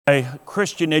my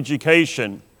Christian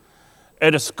education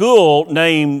at a school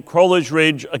named Crowledge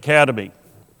Ridge Academy,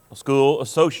 a school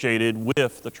associated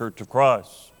with the Church of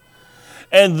Christ.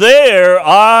 And there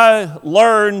I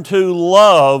learned to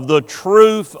love the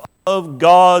truth of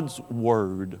God's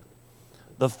Word,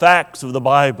 the facts of the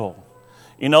Bible.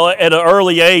 You know, at an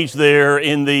early age there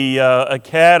in the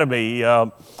academy,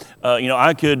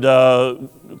 I could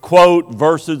quote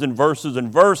verses and verses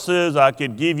and verses. I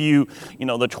could give you,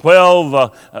 the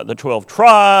 12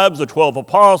 tribes, the 12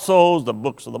 apostles, the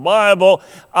books of the Bible.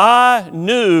 I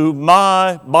knew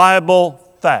my Bible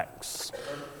facts.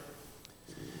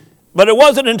 But it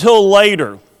wasn't until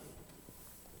later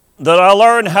that I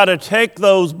learned how to take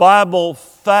those Bible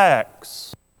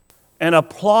facts and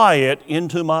apply it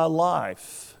into my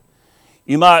life.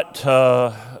 You might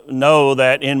know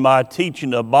that in my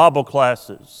teaching of Bible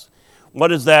classes,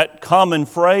 what is that common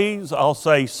phrase? I'll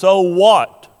say, so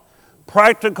what?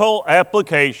 Practical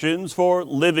applications for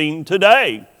living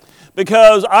today.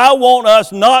 Because I want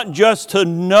us not just to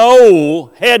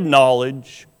know head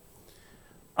knowledge,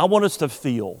 I want us to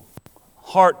feel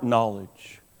heart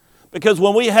knowledge. Because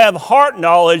when we have heart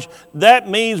knowledge, that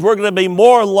means we're going to be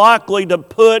more likely to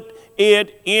put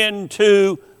it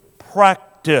into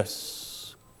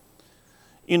practice.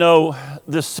 You know,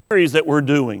 this series that we're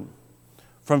doing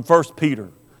from 1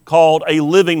 Peter called A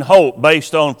Living Hope,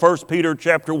 based on 1 Peter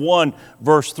chapter 1,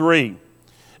 verse 3,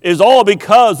 is all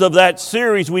because of that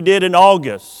series we did in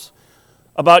August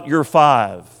about your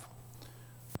five.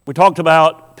 We talked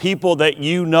about people that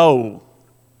you know,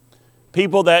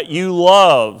 people that you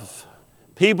love,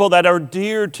 people that are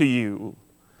dear to you,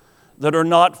 that are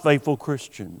not faithful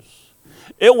Christians.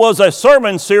 It was a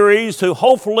sermon series to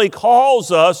hopefully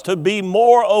cause us to be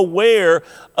more aware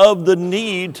of the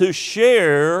need to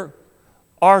share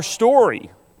our story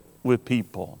with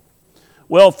people.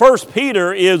 Well, 1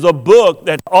 Peter is a book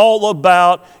that's all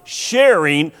about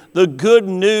sharing the good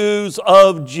news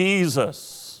of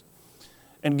Jesus.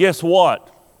 And guess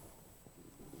what?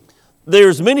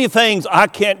 There's many things I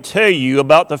can't tell you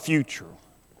about the future,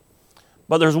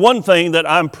 but there's one thing that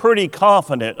I'm pretty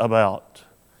confident about.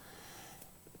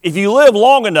 If you live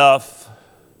long enough,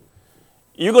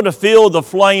 you're going to feel the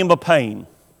flame of pain.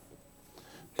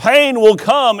 Pain will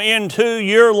come into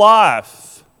your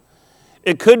life.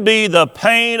 It could be the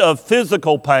pain of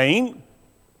physical pain.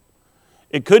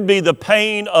 It could be the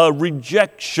pain of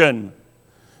rejection.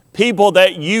 People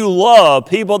that you love,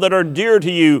 people that are dear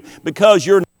to you, because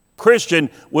you're not a Christian,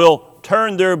 will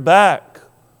turn their back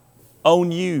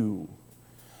on you.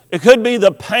 It could be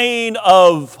the pain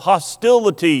of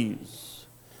hostilities.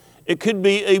 It could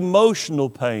be emotional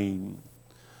pain.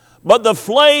 But the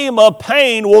flame of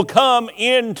pain will come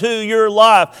into your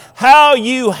life. How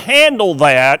you handle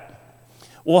that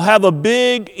will have a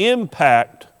big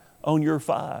impact on your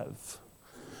five.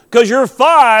 Because your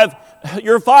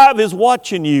five is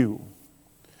watching you.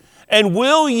 And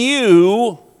will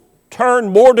you turn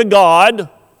more to God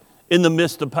in the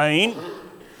midst of pain?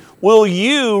 Will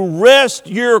you rest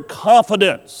your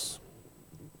confidence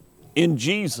in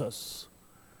Jesus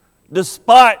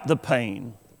despite the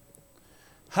pain?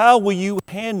 How will you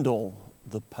handle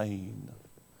the pain?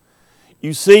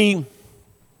 You see,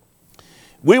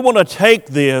 we want to take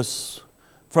this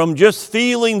from just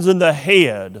feelings in the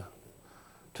head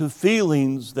to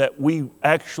feelings that we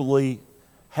actually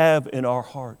have in our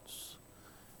hearts,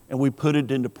 and we put it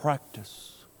into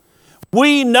practice.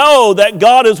 We know that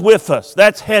God is with us.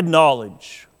 That's head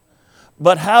knowledge.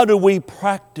 But how do we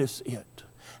practice it?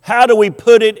 How do we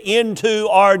put it into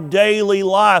our daily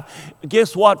life?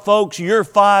 Guess what, folks? Your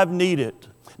five need it.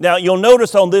 Now, you'll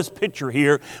notice on this picture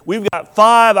here, we've got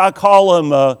five, I call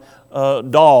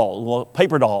them dolls,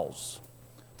 paper dolls.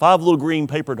 5 little green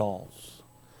paper dolls.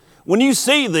 When you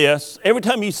see this, every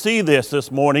time you see this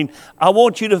morning, I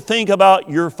want you to think about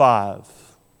your five.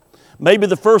 Maybe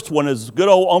the first one is good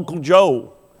old Uncle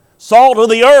Joe, salt of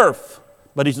the earth,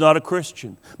 but he's not a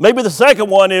Christian. Maybe the second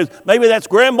one is, maybe that's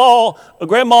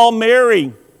Grandma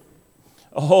Mary.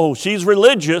 Oh, she's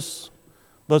religious,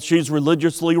 but she's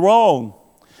religiously wrong.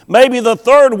 Maybe the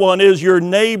third one is your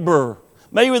neighbor.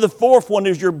 Maybe the fourth one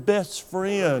is your best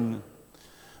friend.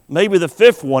 Maybe the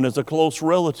fifth one is a close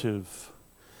relative.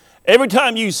 Every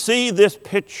time you see this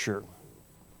picture,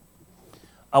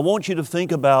 I want you to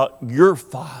think about your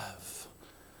five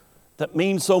that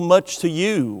means so much to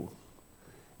you.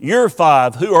 Your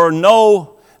five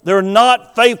who they're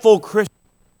not faithful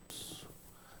Christians.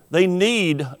 They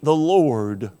need the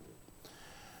Lord.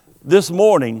 This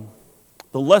morning,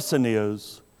 the lesson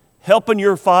is helping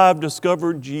your five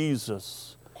discover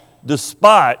Jesus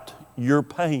despite your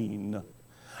pain.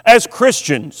 As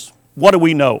Christians, what do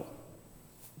we know?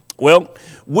 Well,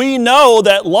 we know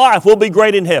that life will be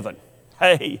great in heaven.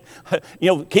 Hey,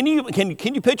 can you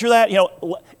picture that?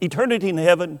 Eternity in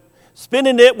heaven,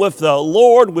 spending it with the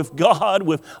Lord, with God,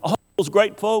 with all those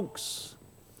great folks.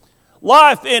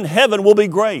 Life in heaven will be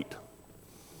great.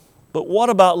 But what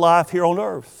about life here on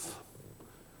earth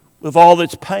with all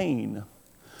its pain?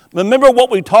 Remember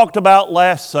what we talked about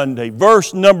last Sunday,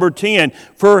 verse number 10.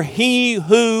 For he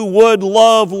who would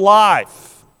love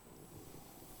life,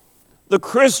 the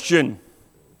Christian,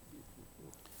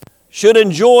 should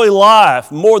enjoy life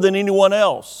more than anyone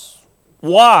else.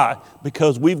 Why?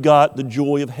 Because we've got the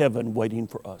joy of heaven waiting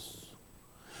for us.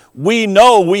 We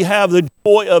know we have the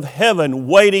joy of heaven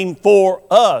waiting for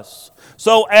us.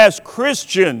 So as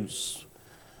Christians,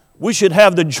 we should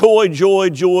have the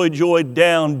joy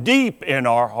down deep in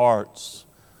our hearts,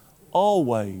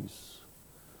 always.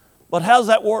 But how does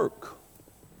that work?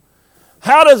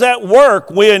 How does that work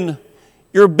when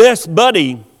your best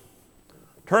buddy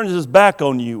turns his back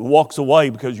on you and walks away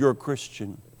because you're a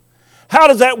Christian? How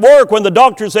does that work when the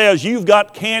doctor says you've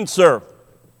got cancer?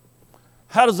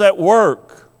 How does that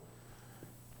work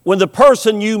when the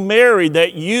person you married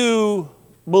that you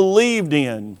believed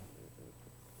in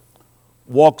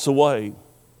walks away?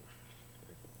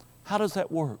 How does that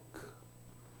work?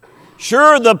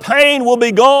 Sure, the pain will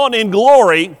be gone in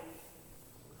glory,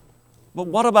 but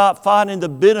what about finding the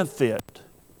benefit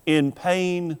in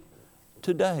pain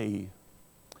today?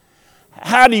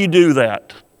 How do you do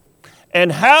that?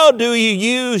 And how do you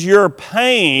use your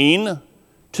pain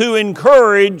to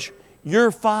encourage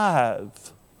your five?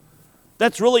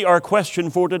 That's really our question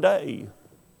for today.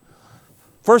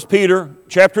 1 Peter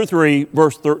chapter 3,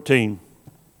 verse 13.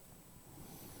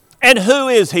 And who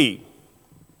is he?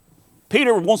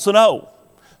 Peter wants to know.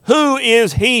 Who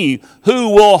is he who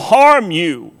will harm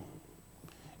you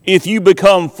if you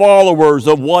become followers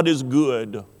of what is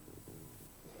good?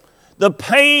 The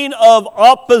pain of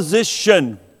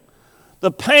opposition,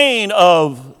 the pain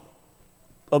of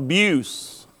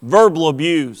abuse, verbal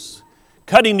abuse,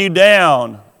 cutting you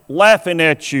down, laughing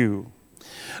at you.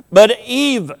 But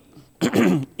even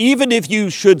if you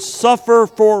should suffer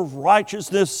for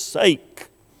righteousness' sake,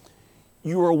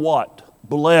 you are what?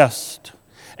 Blessed.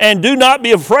 And do not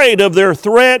be afraid of their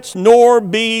threats, nor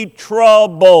be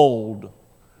troubled.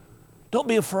 Don't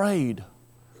be afraid.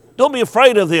 Don't be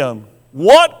afraid of them.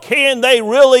 What can they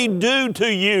really do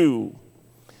to you?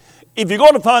 If you're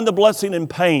going to find the blessing in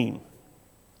pain,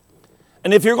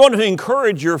 and if you're going to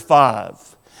encourage your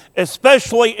five,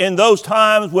 especially in those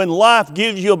times when life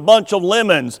gives you a bunch of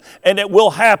lemons, and it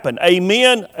will happen,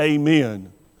 amen,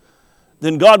 amen,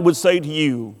 then God would say to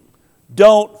you,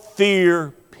 don't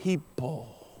fear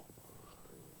people.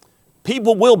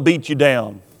 People will beat you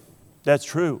down. That's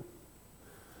true.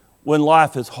 When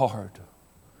life is hard.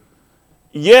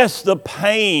 Yes, the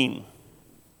pain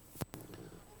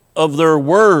of their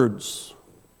words,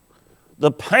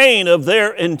 the pain of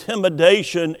their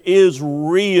intimidation is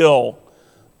real,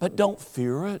 but don't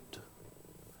fear it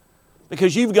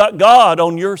because you've got God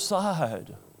on your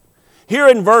side. Here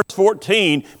in verse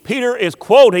 14, Peter is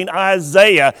quoting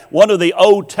Isaiah, one of the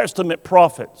Old Testament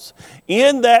prophets.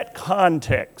 In that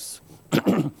context,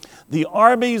 the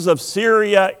armies of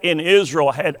Syria and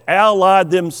Israel had allied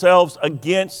themselves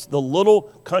against the little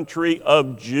country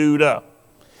of Judah.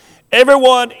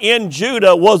 Everyone in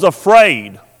Judah was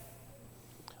afraid.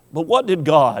 But what did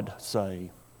God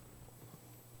say?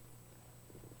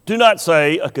 Do not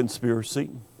say a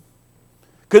conspiracy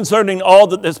concerning all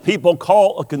that this people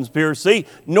call a conspiracy,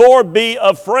 nor be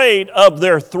afraid of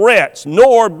their threats,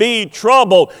 nor be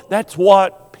troubled. That's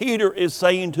what Peter is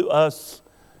saying to us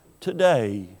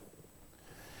today.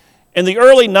 In the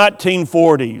early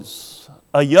 1940s,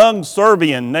 a young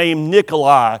Serbian named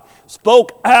Nikolai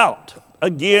spoke out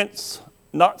against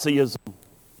Nazism.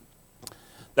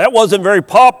 That wasn't very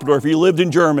popular if you lived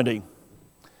in Germany.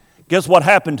 Guess what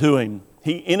happened to him?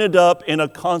 He ended up in a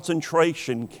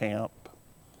concentration camp.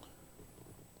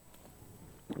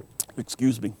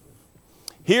 Excuse me.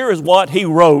 Here is what he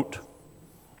wrote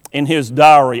in his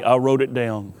diary. I wrote it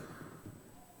down.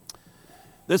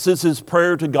 This is his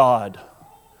prayer to God.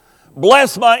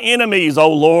 Bless my enemies, O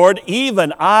Lord,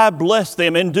 even I bless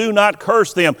them, and do not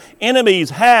curse them.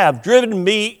 Enemies have driven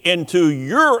me into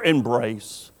your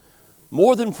embrace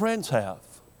more than friends have.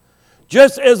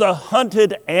 Just as a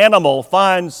hunted animal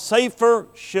finds safer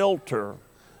shelter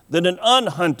than an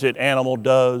unhunted animal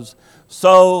does,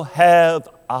 so have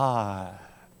I.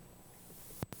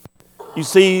 You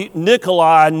see,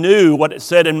 Nikolai knew what it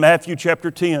said in Matthew chapter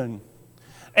 10.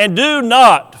 And do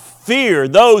not fear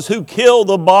those who kill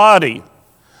the body,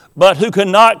 but who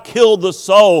cannot kill the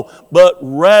soul, but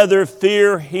rather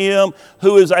fear him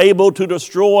who is able to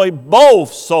destroy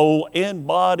both soul and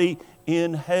body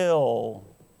in hell.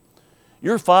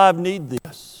 Your 5 need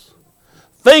this.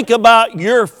 Think about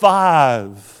your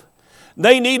 5.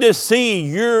 They need to see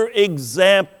your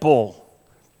example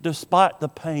despite the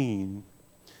pain.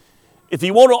 If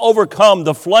you want to overcome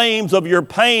the flames of your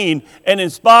pain and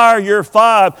inspire your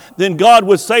 5, then God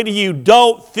would say to you,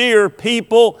 don't fear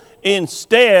people,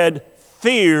 instead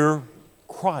fear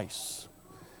Christ.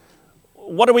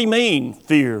 What do we mean,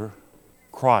 fear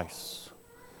Christ?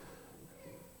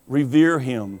 Revere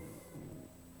Him.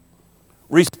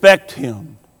 Respect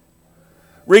Him.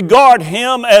 Regard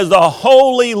Him as the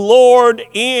holy Lord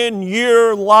in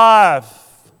your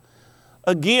life.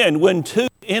 Again, when 2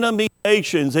 enemy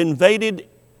nations invaded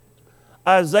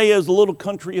Isaiah's little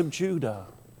country of Judah,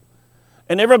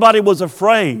 and everybody was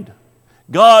afraid,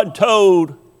 God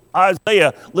told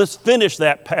Isaiah, let's finish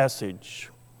that passage.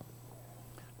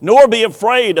 Nor be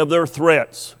afraid of their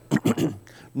threats,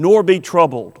 nor be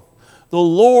troubled. The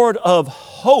Lord of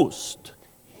hosts,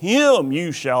 Him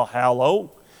you shall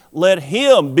hallow. Let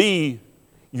Him be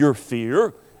your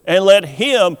fear, and let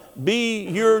Him be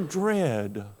your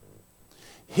dread.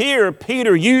 Here,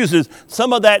 Peter uses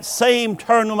some of that same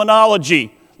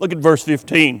terminology. Look at verse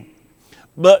 15.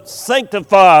 But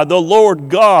sanctify the Lord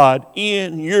God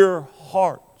in your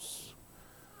hearts.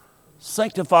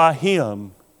 Sanctify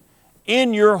Him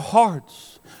in your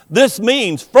hearts. This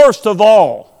means, first of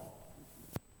all,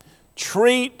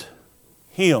 treat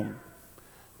Him.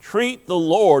 Treat the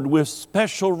Lord with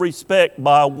special respect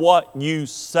by what you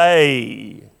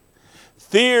say.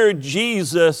 Fear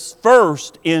Jesus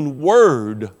first in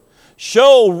word.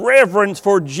 Show reverence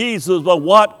for Jesus by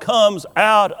what comes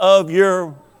out of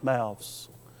your mouths.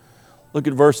 Look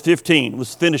at verse 15.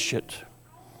 Let's finish it.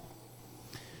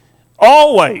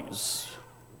 Always.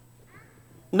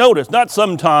 Notice, not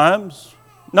sometimes,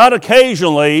 not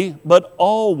occasionally, but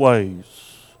always.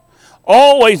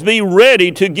 Always be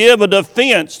ready to give a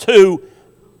defense to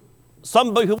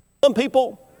some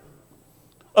people,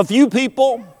 a few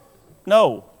people.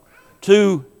 No,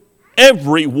 to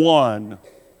everyone,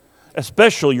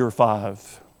 especially your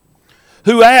 5,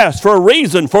 who ask for a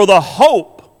reason for the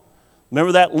hope.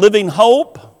 Remember that living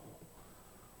hope?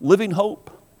 Living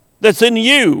hope that's in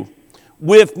you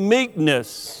with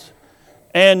meekness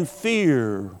and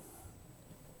fear.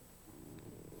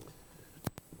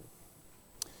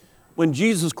 When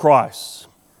Jesus Christ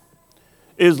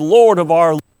is Lord of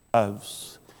our lives,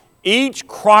 each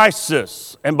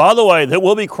crisis, and by the way, there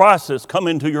will be crisis come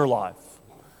into your life.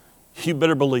 You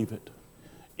better believe it.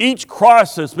 Each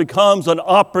crisis becomes an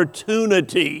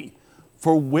opportunity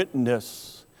for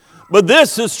witness. But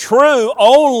this is true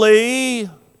only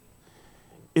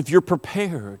if you're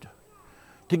prepared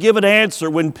to give an answer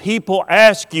when people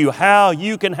ask you how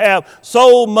you can have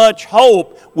so much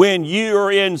hope when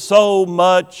you're in so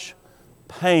much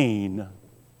pain.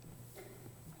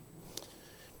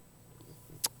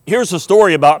 Here's a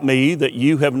story about me that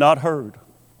you have not heard.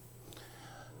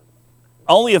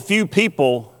 Only a few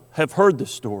people have heard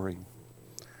this story.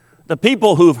 The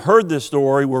people who have heard this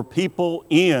story were people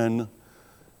in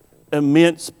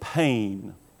immense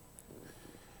pain.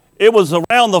 It was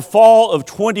around the fall of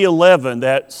 2011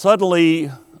 that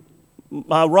suddenly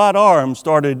my right arm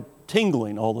started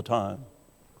tingling all the time.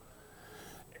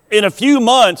 In a few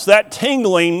months, that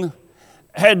tingling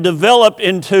had developed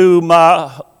into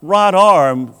my right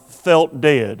arm felt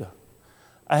dead.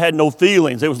 I had no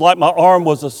feelings. It was like my arm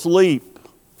was asleep.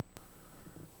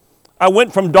 I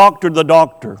went from doctor to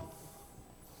doctor.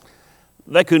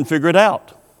 They couldn't figure it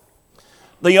out.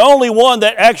 The only one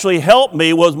that actually helped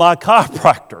me was my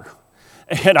chiropractor.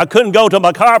 And I couldn't go to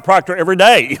my chiropractor every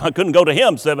day. I couldn't go to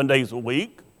him 7 days a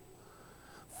week.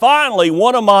 Finally,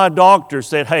 one of my doctors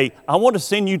said, hey, I want to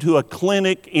send you to a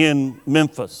clinic in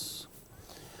Memphis.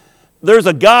 There's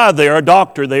a guy there, a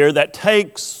doctor there, that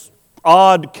takes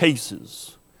odd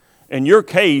cases. And your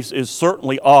case is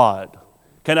certainly odd.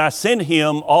 Can I send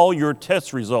him all your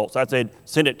test results? I said,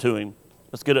 send it to him.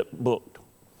 Let's get it booked.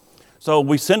 So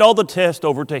we sent all the tests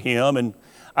over to him, and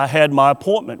I had my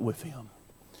appointment with him.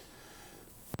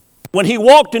 When he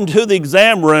walked into the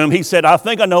exam room, he said, I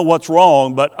think I know what's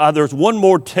wrong, but there's one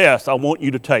more test I want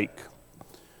you to take.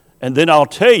 And then I'll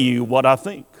tell you what I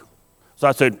think. So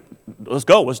I said, let's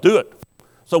go, let's do it.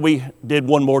 So we did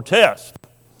one more test.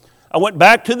 I went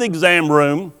back to the exam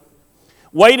room,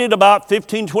 waited about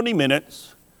 15, 20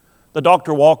 minutes. The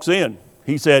doctor walks in.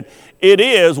 He said, it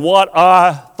is what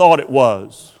I thought it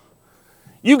was.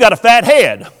 You've got a fat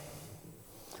head.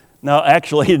 No,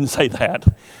 actually, he didn't say that.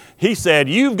 He said,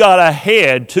 "You've got a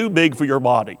head too big for your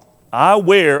body." I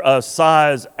wear a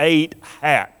size 8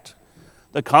 hat.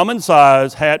 The common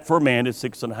size hat for a man is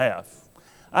 6.5.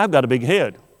 I've got a big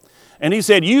head. And he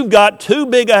said, "You've got too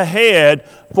big a head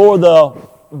for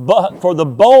the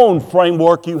bone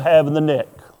framework you have in the neck."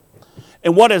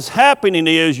 And what is happening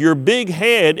is your big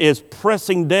head is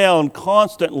pressing down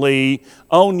constantly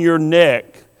on your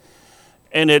neck,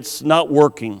 and it's not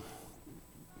working.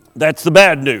 That's the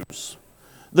bad news.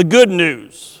 The good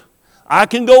news, I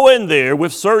can go in there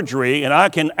with surgery and I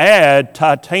can add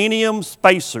titanium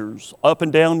spacers up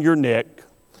and down your neck.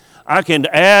 I can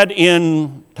add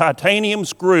in titanium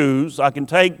screws. I can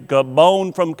take a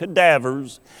bone from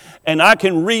cadavers and I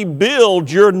can rebuild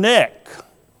your neck.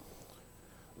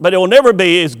 But it will never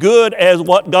be as good as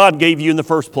what God gave you in the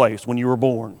first place when you were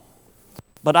born.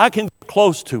 But I can get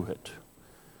close to it.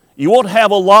 You won't have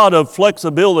a lot of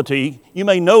flexibility. You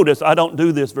may notice I don't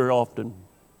do this very often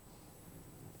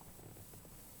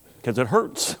because it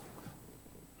hurts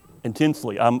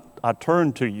intensely. I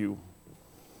turn to you.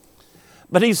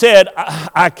 But he said,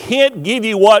 I can't give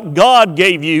you what God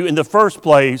gave you in the first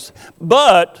place,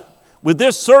 but with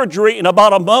this surgery, in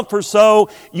about a month or so,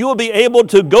 you will be able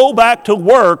to go back to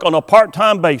work on a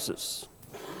part-time basis.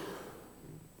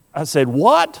 I said,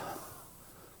 "What?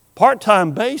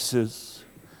 Part-time basis?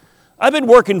 I've been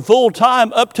working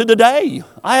full-time up to today.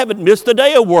 I haven't missed a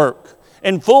day of work.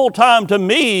 And full-time to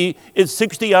me is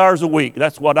 60 hours a week.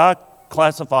 That's what I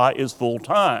classify as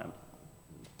full-time."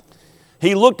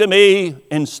 He looked at me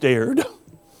and stared.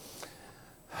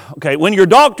 Okay, when your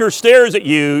doctor stares at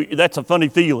you, that's a funny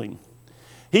feeling.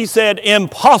 He said,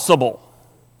 "Impossible."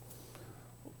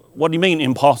 What do you mean,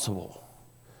 impossible?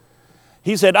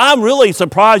 He said, "I'm really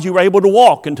surprised you were able to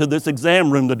walk into this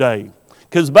exam room today.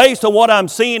 Because based on what I'm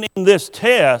seeing in this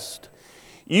test,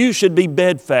 you should be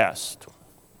bedfast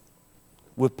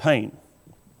with pain."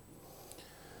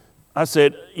 I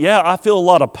said, "Yeah, I feel a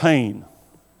lot of pain.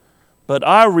 But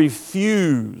I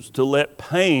refuse to let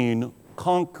pain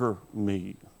conquer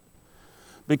me.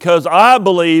 Because I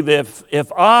believe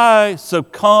if I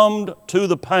succumbed to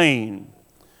the pain,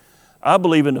 I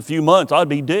believe in a few months I'd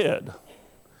be dead.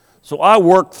 So I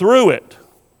worked through it.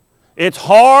 It's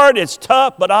hard, it's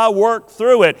tough, but I worked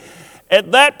through it."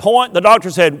 At that point, the doctor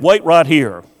said, "Wait right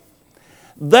here."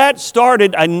 That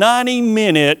started a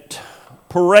 90-minute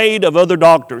parade of other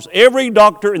doctors. Every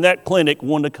doctor in that clinic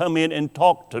wanted to come in and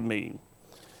talk to me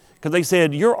because they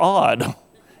said, "You're odd.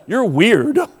 You're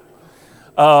weird."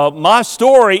 My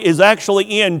story is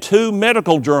actually in 2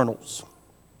 medical journals.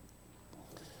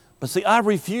 But see, I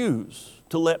refuse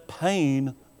to let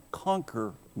pain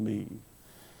conquer me.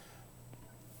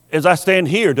 As I stand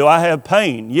here, do I have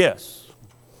pain? Yes.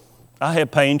 I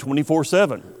have pain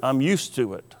 24/7. I'm used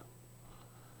to it.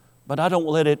 But I don't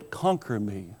let it conquer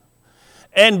me.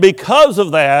 And because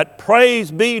of that,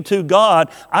 praise be to God,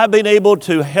 I've been able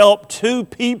to help 2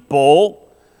 people.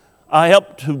 I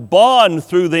helped to bond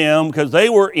through them because they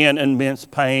were in immense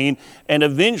pain. And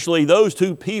eventually those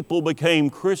 2 people became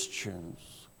Christians.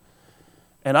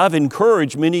 And I've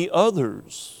encouraged many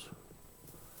others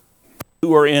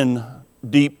who are in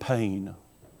deep pain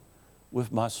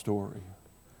with my story.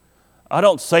 I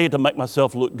don't say it to make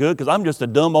myself look good because I'm just a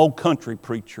dumb old country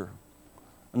preacher.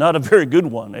 Not a very good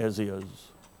one as is.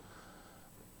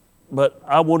 But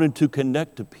I wanted to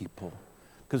connect to people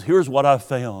because here's what I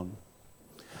found.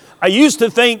 I used to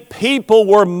think people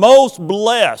were most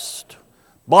blessed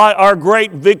by our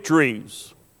great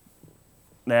victories.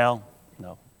 Now,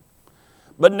 no.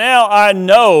 But now I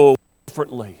know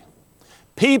differently.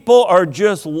 People are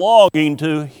just longing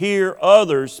to hear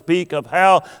others speak of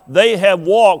how they have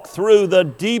walked through the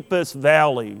deepest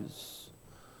valleys.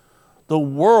 The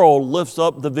world lifts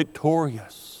up the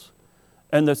victorious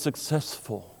and the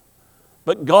successful,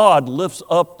 but God lifts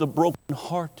up the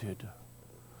brokenhearted.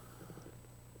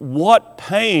 What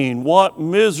pain, what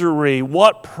misery,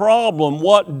 what problem,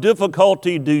 what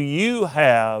difficulty do you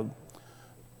have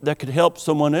that could help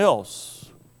someone else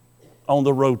on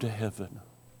the road to heaven?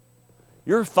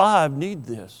 Your 5 need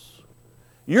this.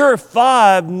 Your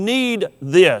 5 need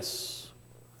this.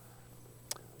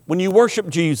 When you worship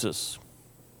Jesus,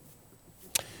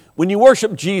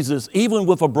 even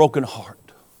with a broken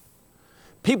heart,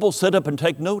 people sit up and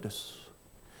take notice.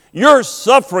 Your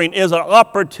suffering is an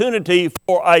opportunity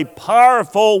for a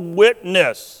powerful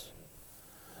witness,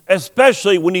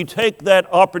 especially when you take that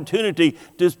opportunity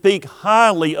to speak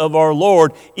highly of our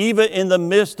Lord, even in the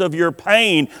midst of your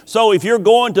pain. So if you're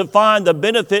going to find the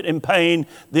benefit in pain,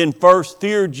 then first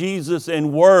fear Jesus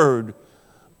in word.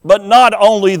 But not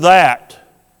only that,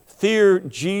 fear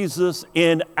Jesus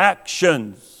in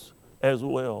actions as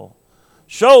well.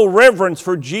 Show reverence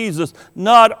for Jesus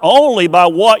not only by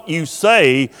what you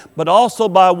say, but also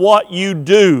by what you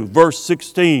do. Verse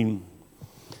 16.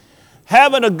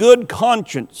 Having a good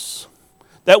conscience,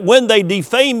 that when they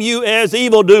defame you as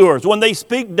evildoers, when they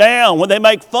speak down, when they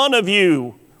make fun of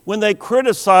you, when they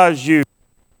criticize you,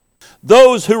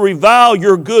 those who revile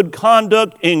your good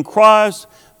conduct in Christ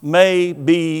may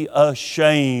be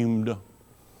ashamed.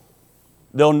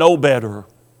 They'll know better.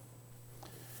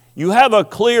 You have a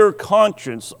clear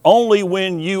conscience only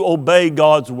when you obey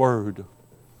God's word.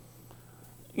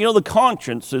 You know, the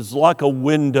conscience is like a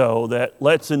window that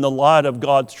lets in the light of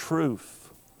God's truth.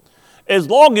 As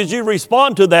long as you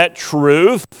respond to that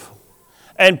truth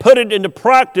and put it into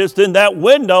practice, then that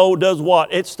window does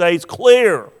what? It stays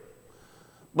clear.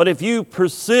 But if you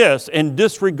persist in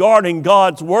disregarding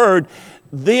God's word,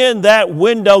 then that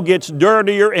window gets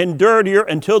dirtier and dirtier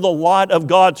until the light of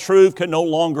God's truth can no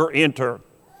longer enter.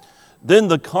 Then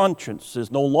the conscience is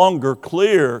no longer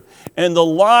clear, and the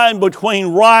line between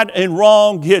right and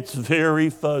wrong gets very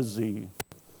fuzzy.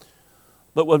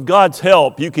 But with God's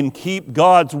help, you can keep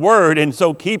God's word, and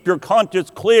so keep your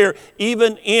conscience clear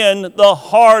even in the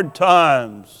hard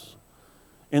times,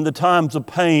 in the times of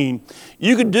pain.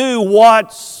 You can do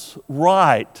what's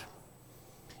right,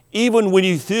 even when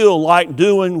you feel like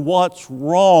doing what's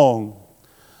wrong.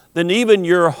 Then even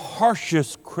your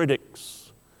harshest critics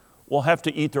will have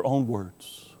to eat their own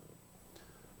words.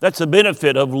 That's the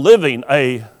benefit of being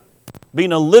a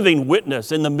living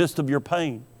witness in the midst of your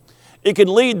pain. It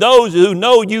can lead those who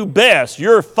know you best,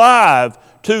 your five,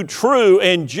 to true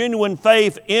and genuine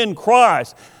faith in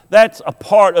Christ. That's a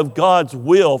part of God's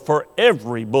will for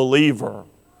every believer.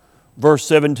 Verse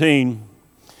 17,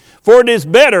 for it is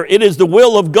better, it is the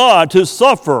will of God to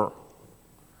suffer.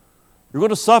 You're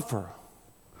going to suffer.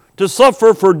 To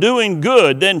suffer for doing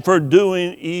good than for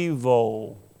doing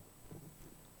evil.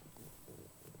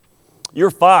 Your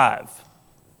five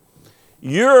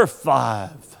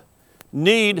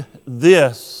need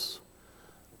this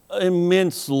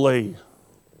immensely.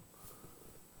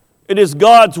 It is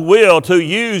God's will to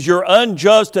use your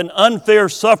unjust and unfair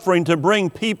suffering to bring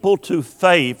people to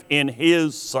faith in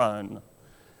His Son.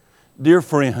 Dear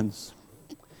friends,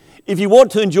 if you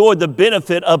want to enjoy the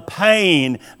benefit of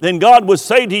pain, then God would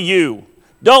say to you,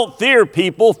 don't fear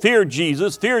people, fear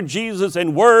Jesus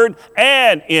in word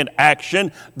and in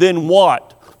action. Then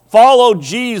what? Follow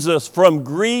Jesus from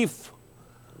grief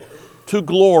to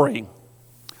glory.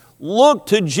 Look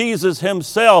to Jesus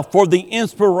Himself for the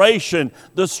inspiration,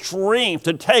 the strength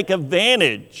to take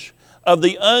advantage of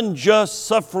the unjust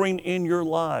suffering in your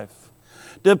life.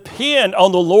 Depend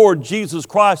on the Lord Jesus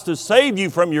Christ to save you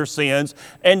from your sins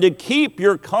and to keep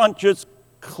your conscience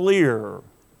clear,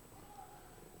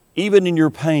 even in your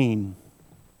pain.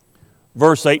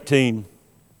 Verse 18.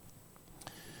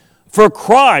 For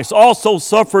Christ also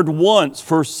suffered once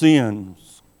for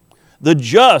sins, the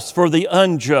just for the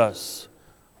unjust.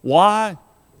 Why?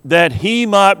 That He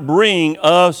might bring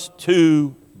us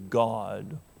to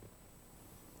God.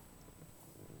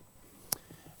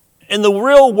 In the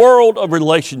real world of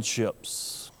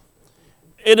relationships,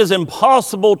 it is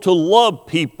impossible to love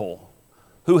people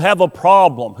who have a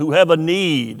problem, who have a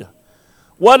need,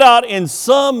 without in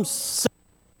some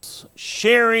sense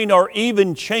sharing or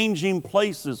even changing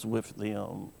places with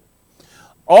them.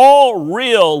 All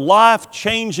real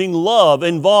life-changing love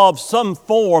involves some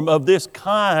form of this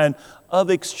kind of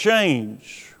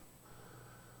exchange.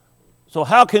 So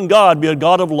how can God be a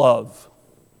God of love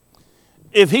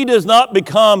if He does not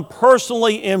become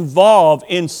personally involved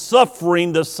in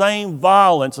suffering the same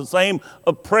violence, the same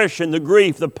oppression, the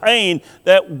grief, the pain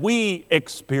that we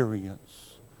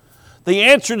experience? The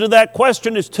answer to that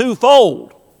question is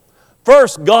twofold.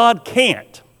 First, God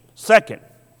can't. Second,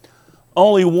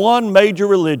 only one major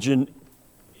religion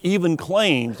even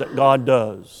claims that God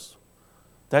does.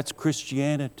 That's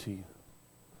Christianity.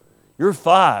 Your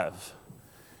five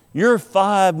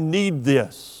need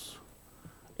this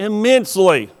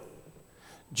immensely.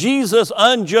 Jesus'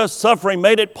 unjust suffering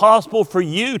made it possible for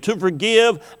you to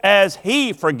forgive as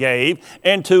He forgave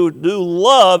and to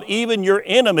love even your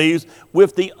enemies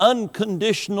with the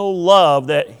unconditional love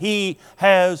that He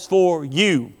has for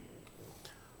you.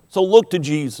 So look to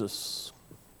Jesus.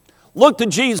 Look to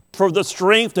Jesus for the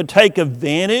strength to take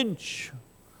advantage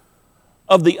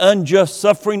of the unjust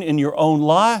suffering in your own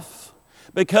life,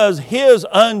 because His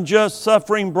unjust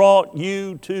suffering brought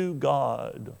you to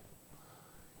God.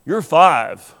 Your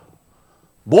five,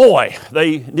 boy,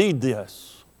 they need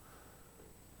this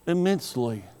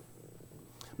immensely.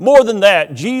 More than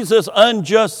that, Jesus'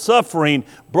 unjust suffering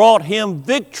brought Him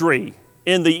victory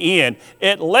in the end.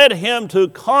 It led Him to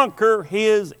conquer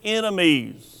His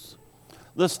enemies.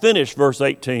 Let's finish verse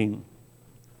 18.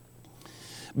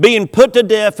 Being put to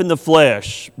death in the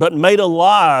flesh, but made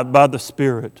alive by the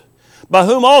Spirit, by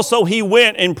whom also he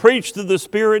went and preached to the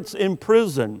spirits in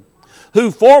prison,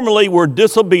 who formerly were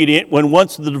disobedient when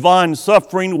once the divine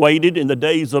suffering waited in the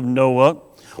days of Noah,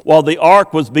 while the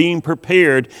ark was being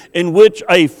prepared, in which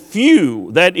a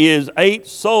few, that is, 8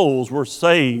 souls, were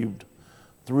saved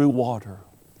through water.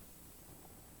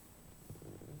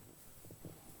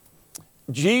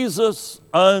 Jesus'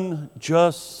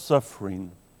 unjust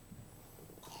suffering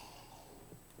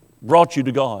brought you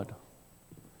to God.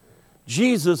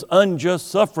 Jesus' unjust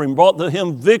suffering brought to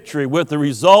him victory, with the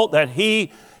result that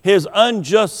his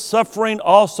unjust suffering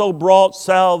also brought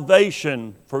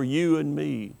salvation for you and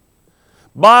me.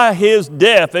 By his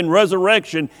death and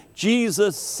resurrection,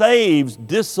 Jesus saves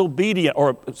obedient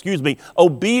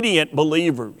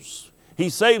believers. He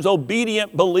saves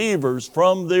obedient believers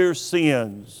from their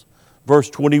sins. Verse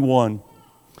 21.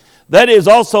 That is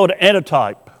also an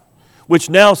antitype, which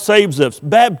now saves us.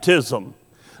 Baptism,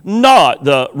 not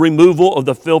the removal of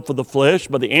the filth of the flesh,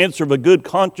 but the answer of a good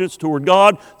conscience toward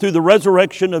God through the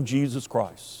resurrection of Jesus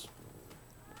Christ.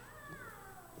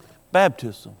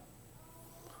 Baptism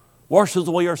washes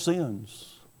away our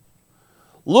sins.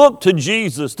 Look to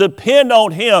Jesus, depend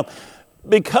on him,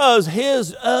 because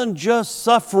his unjust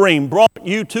suffering brought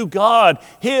you to God.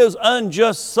 His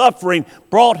unjust suffering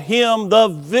brought him the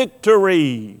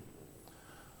victory,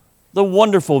 the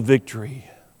wonderful victory.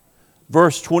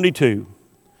 Verse 22.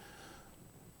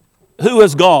 Who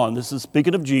has gone, this is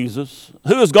speaking of Jesus,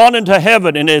 who has gone into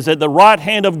heaven and is at the right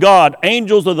hand of God,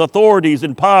 angels of authorities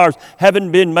and powers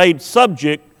having been made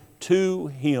subject to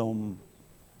him.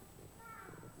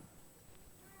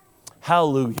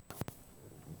 Hallelujah.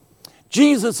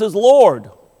 Jesus is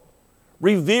Lord.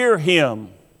 Revere him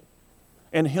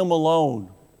and him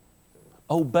alone.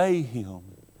 Obey him.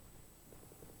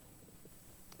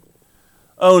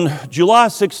 On July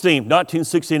 16,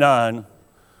 1969,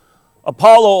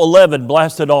 Apollo 11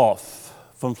 blasted off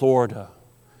from Florida,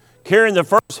 carrying the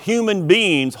first human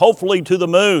beings, hopefully, to the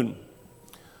moon.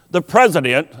 The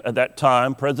president at that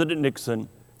time, President Nixon,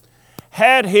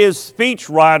 had his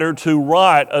speechwriter to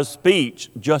write a speech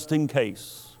just in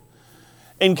case.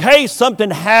 In case something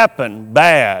happened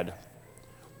bad,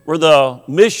 where the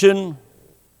mission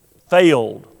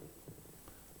failed,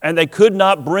 and they could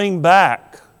not bring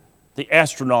back the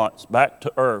astronauts back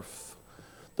to Earth.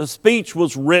 The speech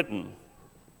was written.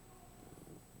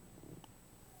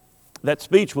 That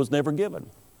speech was never given.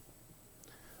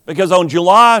 Because on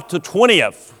July the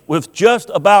 20th, with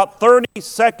just about 30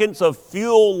 seconds of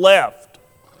fuel left,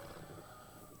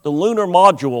 the lunar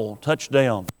module touched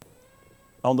down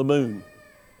on the moon.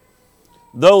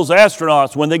 Those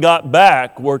astronauts, when they got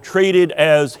back, were treated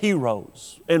as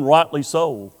heroes, and rightly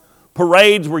so.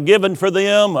 Parades were given for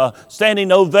them,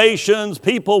 standing ovations,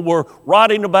 people were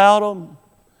writing about them.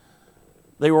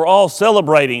 They were all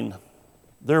celebrating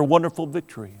their wonderful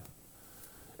victory.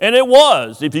 And it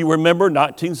was, if you remember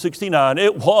 1969,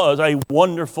 it was a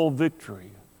wonderful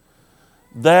victory.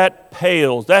 That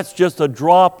pales, that's just a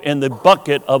drop in the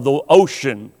bucket of the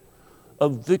ocean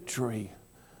of victory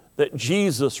that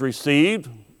Jesus received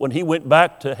when he went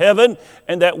back to heaven,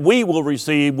 and that we will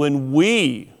receive when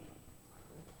we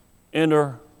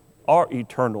enter our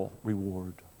eternal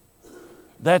reward.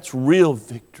 That's real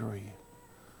victory.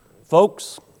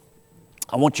 Folks,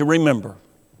 I want you to remember,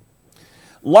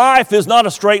 life is not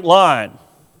a straight line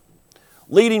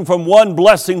leading from one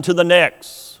blessing to the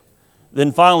next,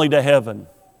 then finally to heaven.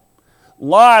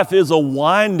 Life is a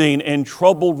winding and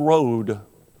troubled road,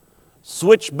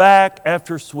 switchback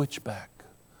after switchback.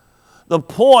 The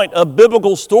point of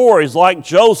biblical stories like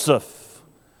Joseph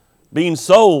being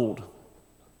sold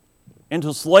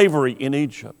into slavery in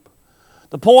Egypt,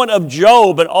 the point of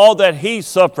Job and all that he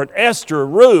suffered, Esther,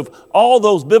 Ruth, all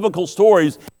those biblical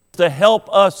stories to help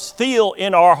us feel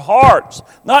in our hearts,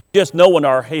 not just know in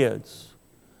our heads,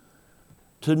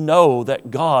 to know that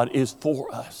God is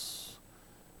for us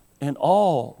in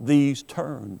all these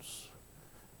turns.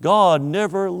 God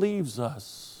never leaves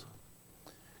us.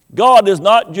 God is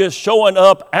not just showing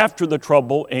up after the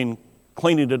trouble and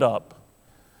cleaning it up.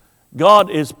 God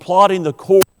is plotting the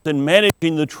course and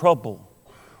managing the trouble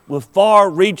with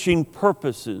far-reaching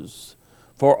purposes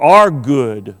for our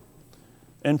good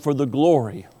and for the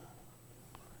glory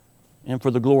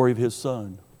of His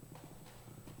Son.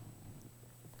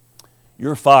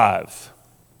 Your 5.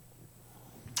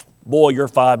 Boy, your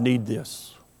 5 need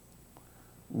this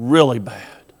really bad.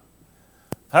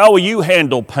 How will you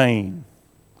handle pain?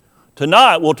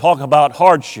 Tonight we'll talk about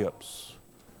hardships.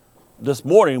 This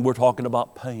morning we're talking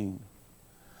about pain.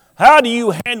 How do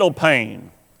you handle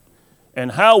pain?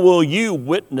 And how will you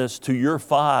witness to your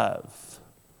 5?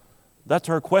 That's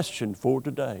our question for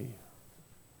today.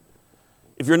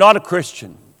 If you're not a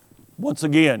Christian, once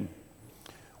again,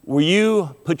 will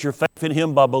you put your faith in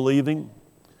Him by believing,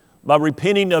 by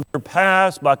repenting of your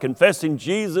past, by confessing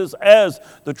Jesus as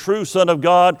the true Son of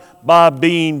God, by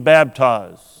being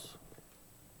baptized?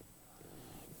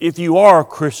 If you are a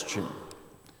Christian,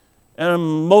 and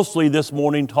I'm mostly this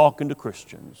morning talking to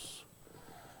Christians,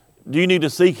 do you need to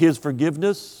seek His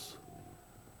forgiveness?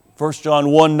 1 John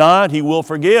 1:9, He will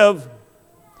forgive.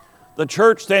 The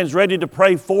church stands ready to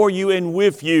pray for you and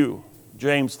with you.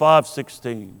 James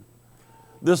 5:16.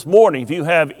 This morning, if you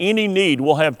have any need,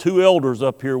 we'll have 2 elders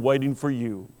up here waiting for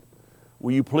you.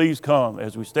 Will you please come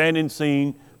as we stand and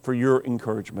sing for your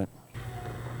encouragement?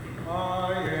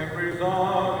 I am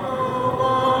resolved no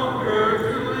longer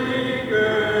to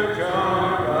linger,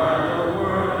 charmed by the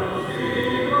world's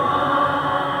delight.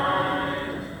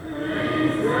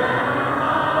 Things that are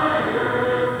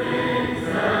higher, things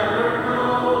that are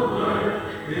nobler,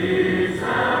 these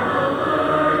have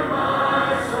allured my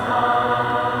sight.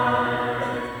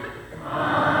 I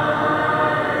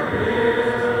will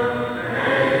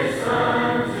hasten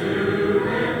to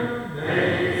Him,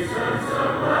 hasten so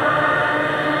glad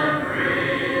and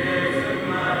free,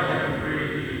 glad and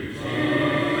free.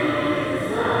 Jesus,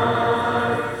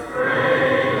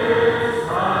 greatest,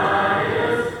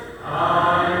 highest, I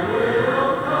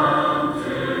will come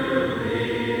to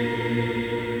Thee.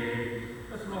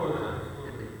 That's more than that.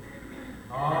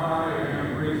 I am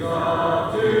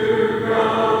resolved to go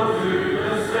to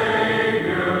the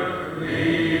Savior,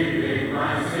 leaving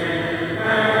my sin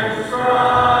and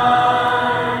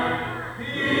strife.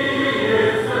 He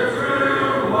is the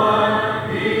true one,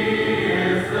 He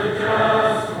is the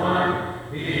just one,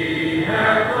 He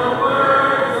hath the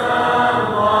words of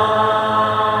life.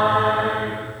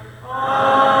 I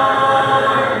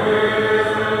will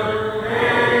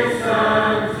hasten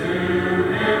to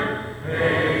Him,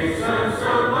 hasten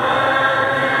so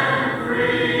glad and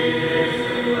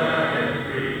free, glad and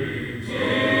free.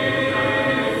 Jesus,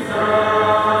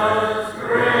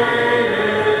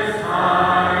 greatest,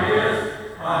 highest,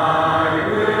 I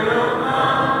will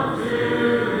come to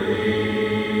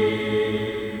Thee.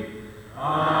 I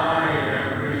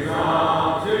am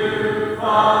resolved to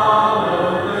follow